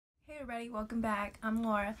everybody, welcome back. I'm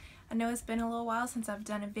Laura. I know it's been a little while since I've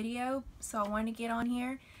done a video, so I wanted to get on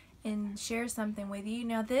here and share something with you.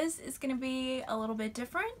 Now this is going to be a little bit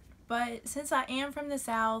different, but since I am from the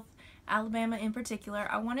South, Alabama in particular,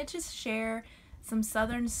 I wanted to share some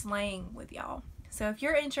Southern slang with y'all. So if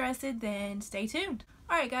you're interested, then stay tuned.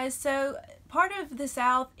 Alright guys, so part of the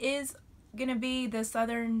South is going to be the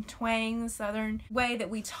Southern twang, the Southern way that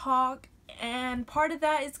we talk. And part of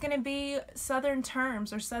that is going to be Southern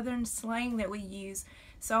terms or Southern slang that we use.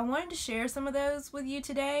 So I wanted to share some of those with you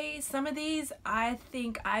today. Some of these I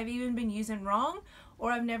think I've even been using wrong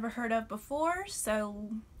or I've never heard of before. So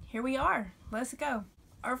here we are. Let's go.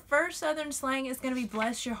 Our first Southern slang is going to be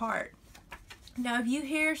bless your heart. Now if you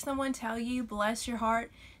hear someone tell you bless your heart,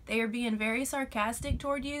 they are being very sarcastic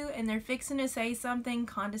toward you and they're fixing to say something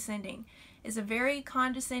condescending. It's a very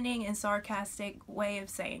condescending and sarcastic way of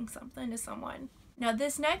saying something to someone. Now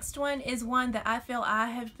this next one is one that I feel I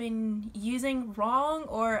have been using wrong,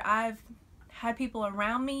 or I've had people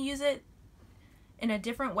around me use it in a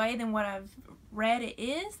different way than what I've read it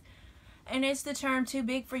is, and it's the term too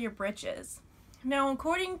big for your britches. Now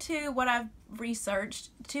according to what I've researched,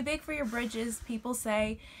 too big for your britches, people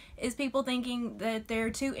say, is people thinking that they're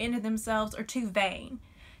too into themselves or too vain.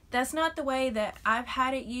 That's not the way that I've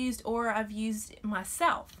had it used or I've used it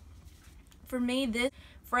myself. For me, this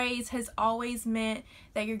phrase has always meant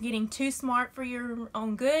that you're getting too smart for your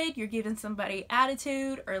own good, you're giving somebody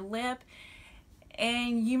attitude or lip,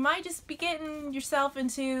 and you might just be getting yourself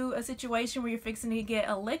into a situation where you're fixing to get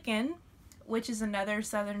a licking, which is another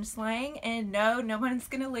Southern slang, and no one's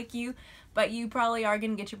gonna lick you, but you probably are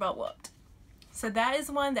gonna get your butt whooped. So that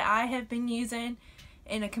is one that I have been using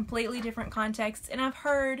in a completely different context, and I've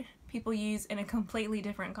heard people use in a completely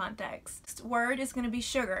different context. Next word is going to be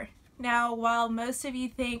sugar. Now while most of you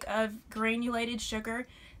think of granulated sugar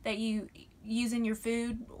that you use in your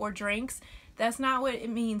food or drinks, that's not what it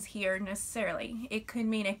means here necessarily. It could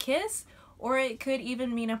mean a kiss, or it could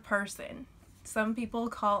even mean a person. Some people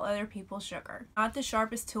call other people sugar. Not the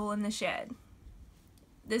sharpest tool in the shed.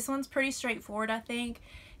 This one's pretty straightforward, I think.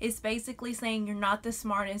 It's basically saying you're not the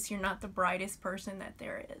smartest, you're not the brightest person that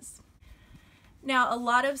there is. Now, a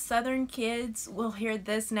lot of Southern kids will hear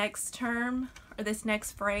this next term or this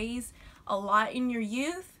next phrase a lot in your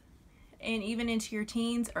youth and even into your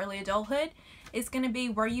teens, early adulthood. It's going to be,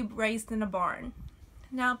 were you raised in a barn?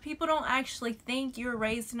 Now, people don't actually think you were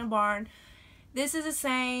raised in a barn. This is a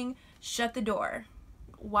saying, shut the door.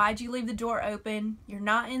 Why'd you leave the door open? You're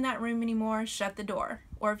not in that room anymore, shut the door.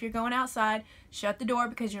 Or if you're going outside, shut the door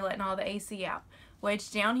because you're letting all the AC out.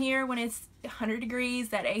 Which down here when it's 100 degrees,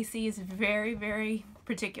 that AC is very, very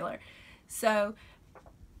particular. So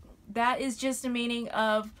that is just a meaning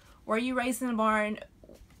of, were you raised in a barn?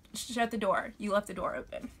 Shut the door. You left the door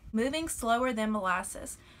open. Moving slower than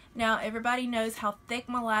molasses. Now everybody knows how thick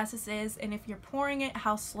molasses is, and if you're pouring it,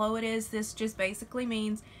 how slow it is. This just basically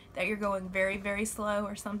means that you're going very, very slow,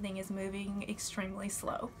 or something is moving extremely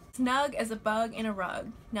slow. Snug as a bug in a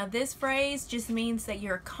rug. Now this phrase just means that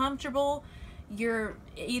you're comfortable, you're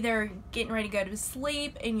either getting ready to go to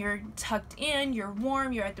sleep and you're tucked in, you're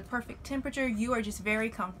warm, you're at the perfect temperature, you are just very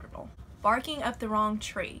comfortable. Barking up the wrong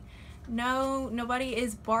tree. No, nobody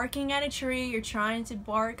is barking at a tree. You're trying to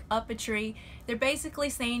bark up a tree. They're basically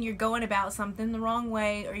saying you're going about something the wrong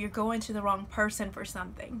way, or you're going to the wrong person for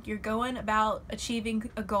something. You're going about achieving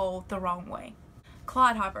a goal the wrong way.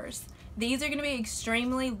 Clodhoppers. These are going to be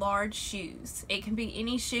extremely large shoes. It can be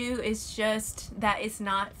any shoe, it's just that it's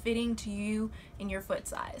not fitting to you in your foot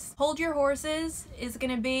size. Hold your horses is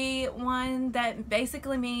going to be one that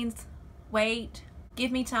basically means wait,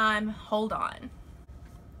 give me time, hold on.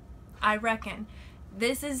 I reckon.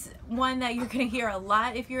 This is one that you're going to hear a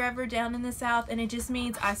lot if you're ever down in the South, and it just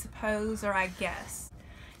means I suppose or I guess.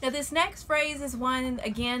 Now this next phrase is one,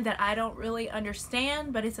 again, that I don't really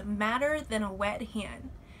understand, but it's a madder than a wet hen.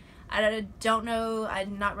 I don't know,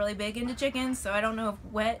 I'm not really big into chickens, so I don't know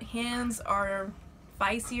if wet hens are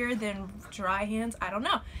spicier than dry hens, I don't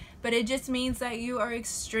know. But it just means that you are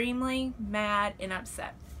extremely mad and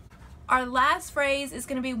upset. Our last phrase is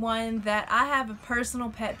going to be one that I have a personal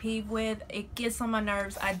pet peeve with. It gets on my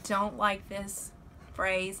nerves. I don't like this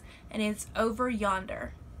phrase, and it's over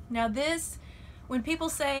yonder. Now this, when people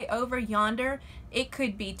say over yonder, it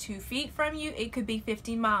could be 2 feet from you, it could be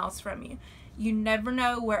 50 miles from you. You never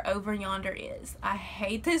know where over yonder is. I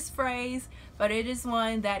hate this phrase, but it is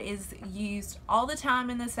one that is used all the time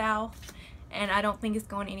in the South, and I don't think it's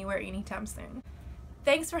going anywhere anytime soon.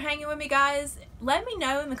 Thanks for hanging with me, guys. Let me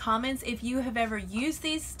know in the comments if you have ever used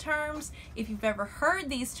these terms, if you've ever heard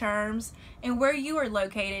these terms, and where you are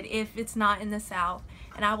located if it's not in the South.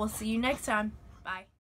 And I will see you next time. Bye.